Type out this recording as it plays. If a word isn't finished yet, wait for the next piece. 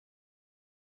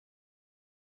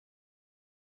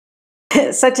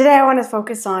is. So today I want to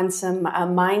focus on some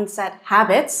mindset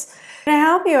habits. To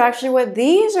help you actually what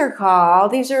these are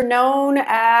called. These are known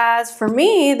as, for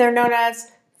me, they're known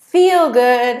as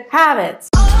feel-good habits.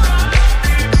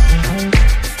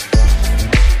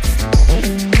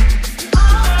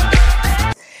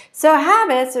 So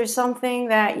habits are something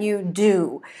that you do.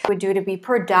 You would do to be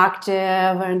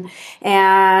productive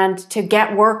and to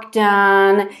get work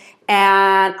done.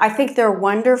 And I think they're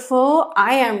wonderful.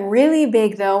 I am really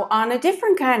big though on a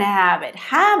different kind of habit.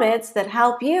 Habits that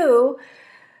help you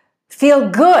feel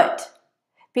good.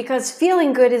 Because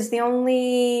feeling good is the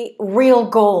only real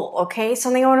goal, okay?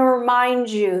 Something I want to remind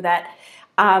you that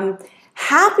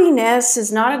happiness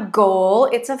is not a goal,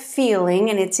 it's a feeling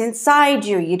and it's inside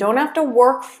you. You don't have to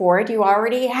work for it, you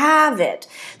already have it.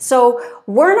 So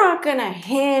we're not going to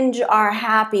hinge our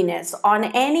happiness on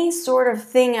any sort of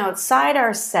thing outside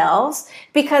ourselves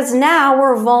because now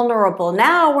we're vulnerable.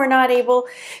 Now we're not able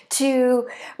to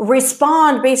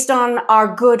respond based on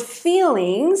our good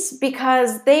feelings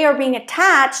because they are being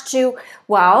attached to,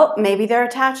 well, maybe they're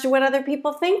attached to what other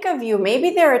people think of you.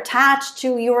 Maybe they're attached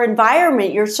to your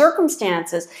environment, your circumstances.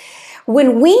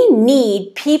 When we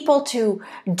need people to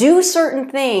do certain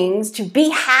things to be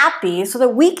happy so that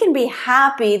we can be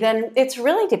happy, then it's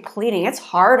really depleting. It's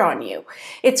hard on you.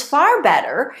 It's far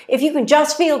better if you can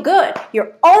just feel good.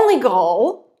 Your only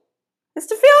goal is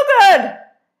to feel good.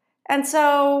 And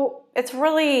so it's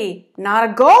really not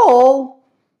a goal.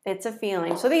 It's a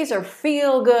feeling. So these are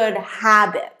feel-good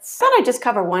habits. I thought I'd just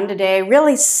cover one today,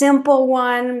 really simple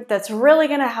one that's really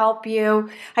going to help you.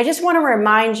 I just want to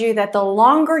remind you that the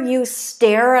longer you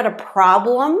stare at a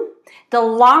problem, the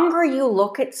longer you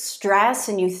look at stress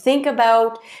and you think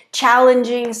about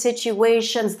challenging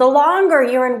situations, the longer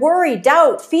you're in worry,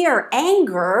 doubt, fear,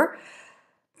 anger,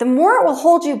 the more it will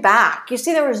hold you back. You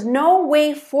see, there is no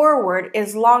way forward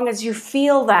as long as you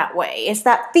feel that way. It's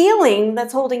that feeling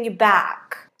that's holding you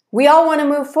back. We all want to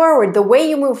move forward. The way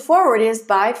you move forward is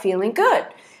by feeling good.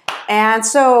 And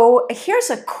so here's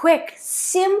a quick,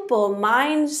 simple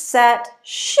mindset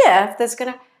shift that's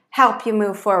going to help you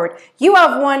move forward. You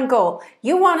have one goal.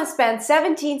 You want to spend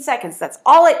 17 seconds. That's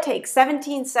all it takes,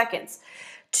 17 seconds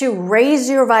to raise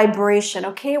your vibration.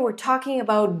 Okay, we're talking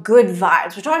about good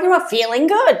vibes. We're talking about feeling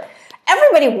good.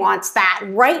 Everybody wants that.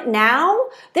 Right now,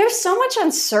 there's so much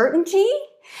uncertainty.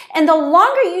 And the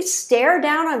longer you stare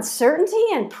down uncertainty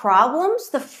and problems,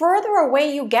 the further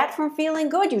away you get from feeling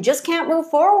good. You just can't move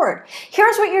forward.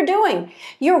 Here's what you're doing.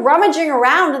 You're rummaging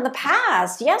around in the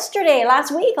past, yesterday,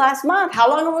 last week, last month. How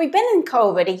long have we been in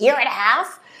COVID? A year and a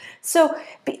half? So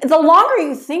the longer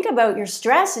you think about your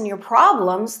stress and your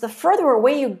problems, the further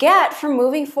away you get from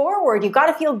moving forward. You've got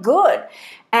to feel good.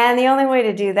 And the only way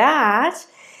to do that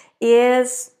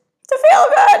is to feel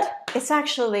good. It's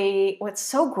actually, what's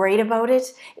so great about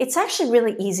it, it's actually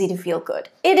really easy to feel good.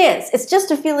 It is. It's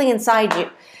just a feeling inside you.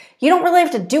 You don't really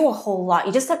have to do a whole lot.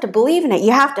 You just have to believe in it.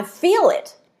 You have to feel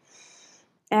it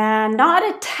and not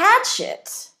attach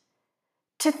it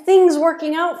to things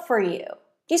working out for you.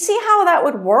 You see how that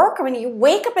would work? I mean, you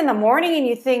wake up in the morning and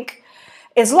you think,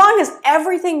 as long as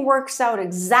everything works out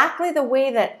exactly the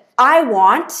way that I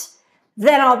want,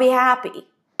 then I'll be happy.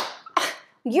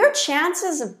 Your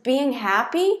chances of being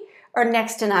happy are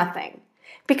next to nothing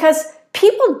because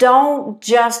people don't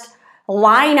just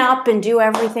line up and do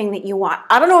everything that you want.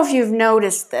 I don't know if you've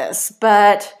noticed this,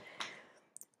 but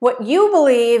what you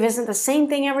believe isn't the same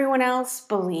thing everyone else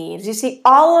believes. You see,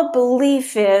 all a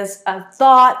belief is a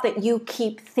thought that you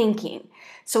keep thinking.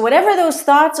 So whatever those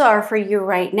thoughts are for you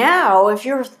right now, if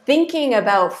you're thinking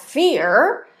about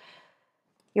fear,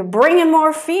 you're bringing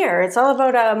more fear. It's all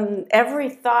about every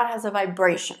thought has a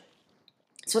vibration.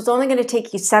 So it's only going to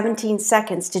take you 17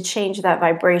 seconds to change that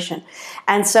vibration.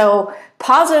 And so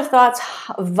positive thoughts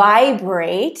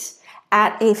vibrate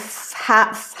at a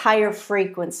higher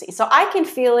frequency. So I can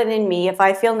feel it in me. If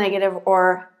I feel negative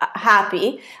or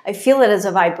happy, I feel it as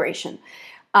a vibration.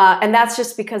 And that's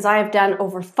just because I have done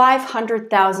over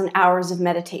 500,000 hours of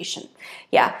meditation.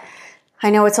 Yeah. I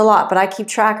know it's a lot, but I keep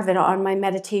track of it on my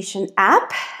meditation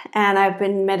app, and I've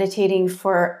been meditating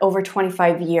for over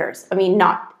 25 years. I mean,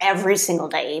 not every single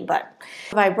day, but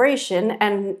vibration,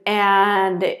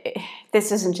 and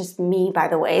this isn't just me, by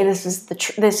the way. This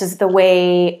is the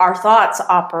way our thoughts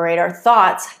operate. Our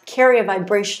thoughts carry a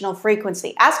vibrational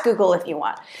frequency. Ask Google if you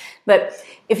want. But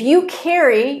if you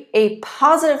carry a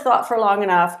positive thought for long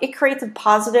enough, it creates a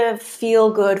positive,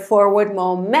 feel-good, forward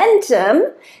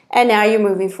momentum, and now you're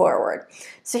moving forward.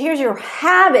 So here's your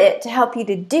habit to help you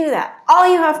to do that.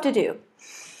 All you have to do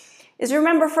is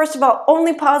remember, first of all,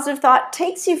 only positive thought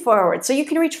takes you forward. So you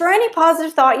can reach for any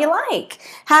positive thought you like.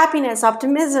 Happiness,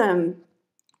 optimism,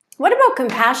 What about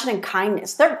compassion and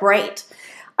kindness? They're great.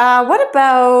 What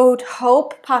about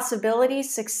hope, possibility,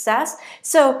 success?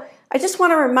 So I just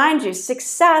want to remind you,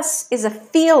 success is a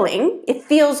feeling. It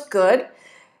feels good.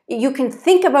 You can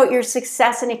think about your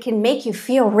success and it can make you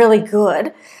feel really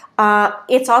good.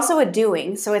 It's also a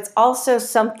doing, so it's also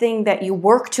something that you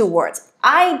work towards.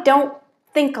 I don't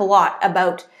think a lot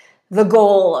about the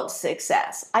goal of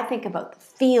success. I think about the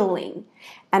feeling,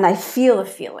 and I feel a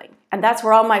feeling. And that's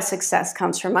where all my success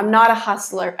comes from. I'm not a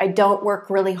hustler. I don't work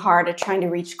really hard at trying to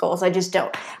reach goals. I just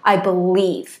don't. I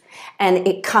believe, and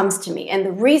it comes to me. And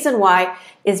the reason why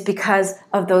is because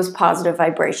of those positive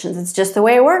vibrations. It's just the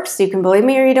way it works. You can believe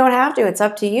me or you don't have to. It's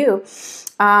up to you.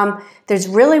 There's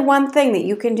really one thing that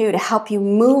you can do to help you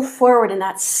move forward, and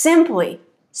that's simply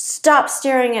stop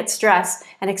staring at stress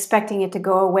and expecting it to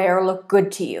go away or look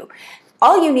good to you.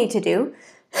 All you need to do,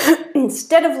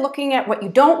 instead of looking at what you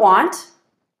don't want,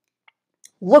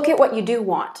 look at what you do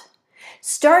want.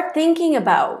 Start thinking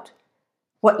about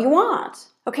what you want.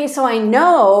 Okay, so I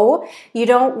know you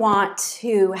don't want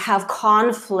to have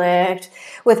conflict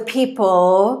with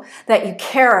people that you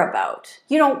care about.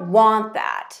 You don't want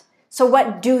that. So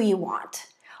what do you want?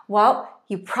 Well,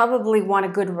 you probably want a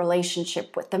good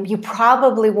relationship with them. You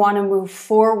probably want to move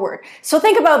forward. So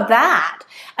think about that.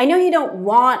 I know you don't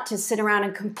want to sit around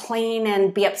and complain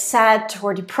and be upset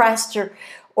or depressed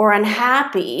or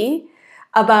unhappy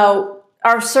about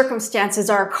our circumstances,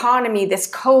 our economy, this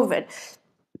COVID.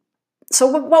 So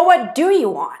what do you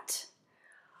want?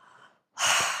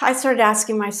 I started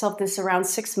asking myself this around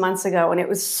 6 months ago, and it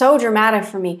was so dramatic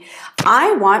for me.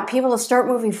 I want people to start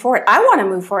moving forward. I want to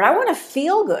move forward. I want to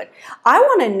feel good. I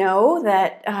want to know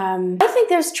that I think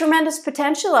there's tremendous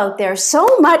potential out there.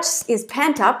 So much is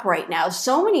pent up right now.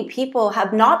 So many people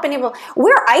have not been able,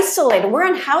 we're isolated. We're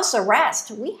in house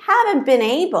arrest. We haven't been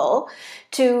able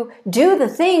to do the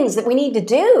things that we need to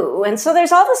do. And so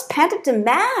there's all this pent-up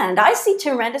demand. I see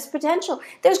tremendous potential.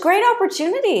 There's great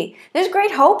opportunity. There's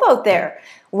great hope out there.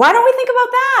 Why don't we think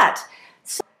about that?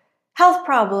 So, health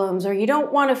problems, or you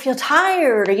don't want to feel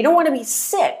tired, or you don't want to be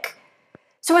sick.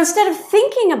 So instead of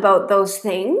thinking about those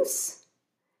things,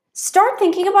 start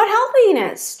thinking about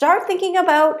healthiness. Start thinking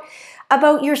about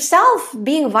yourself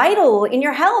being vital in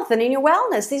your health and in your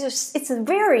wellness. It's a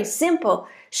very simple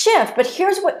shift, but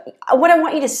here's what I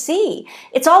want you to see.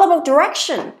 It's all about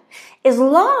direction. As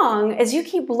long as you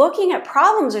keep looking at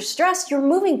problems or stress, you're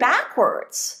moving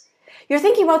backwards. You're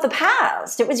thinking about the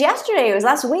past. It was yesterday, it was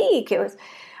last week, even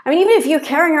if you're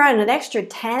carrying around an extra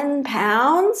 10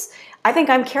 pounds, I think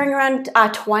I'm carrying around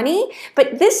 20,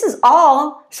 but this is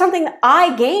all something that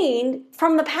I gained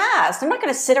from the past. I'm not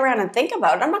going to sit around and think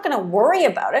about it. I'm not going to worry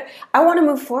about it. I want to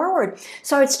move forward.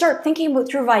 So I would start thinking about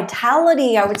through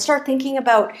vitality. I would start thinking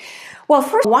about, well,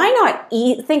 first, why not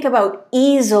think about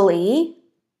easily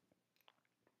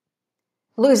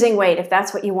losing weight if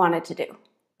that's what you wanted to do?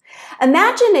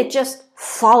 Imagine it just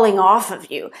falling off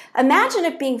of you. Imagine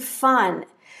it being fun.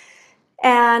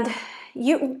 And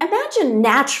you imagine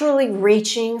naturally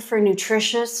reaching for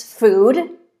nutritious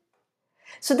food.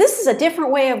 So this is a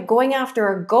different way of going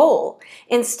after a goal.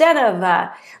 Instead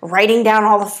of writing down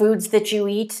all the foods that you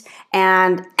eat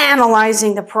and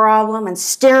analyzing the problem and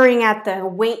staring at the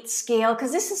weight scale,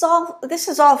 because this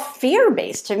is all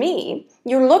fear-based to me.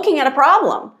 You're looking at a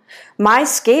problem. My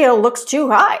scale looks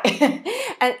too high.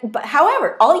 But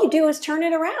however, all you do is turn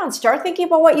it around. Start thinking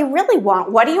about what you really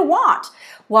want. What do you want?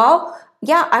 Well,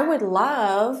 yeah, I would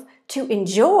love to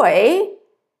enjoy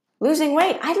losing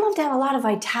weight. I'd love to have a lot of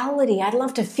vitality. I'd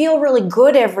love to feel really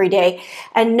good every day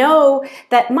and know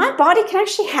that my body can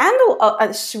actually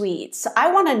handle sweets.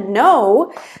 I want to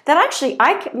know that actually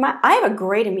I have a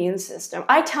great immune system.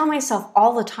 I tell myself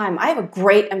all the time, I have a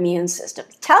great immune system.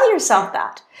 Tell yourself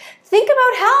that. Think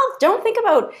about health. Don't think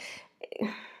about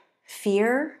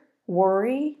fear,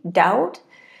 worry, doubt.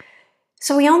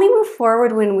 So we only move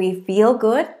forward when we feel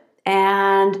good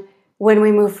and when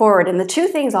we move forward. And the two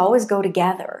things always go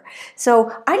together.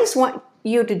 So I just want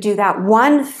you to do that.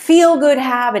 One feel-good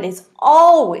habit is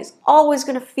always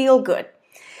going to feel good.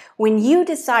 When you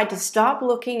decide to stop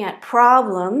looking at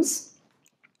problems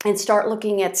and start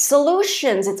looking at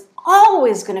solutions, it's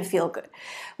always going to feel good.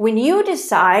 When you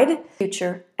decide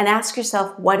future and ask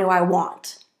yourself, what do I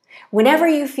want? Whenever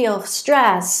you feel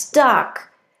stressed,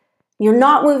 stuck, you're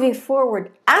not moving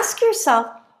forward, ask yourself,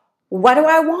 what do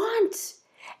I want?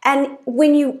 And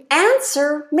when you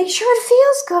answer, make sure it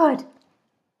feels good.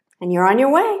 And you're on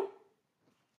your way.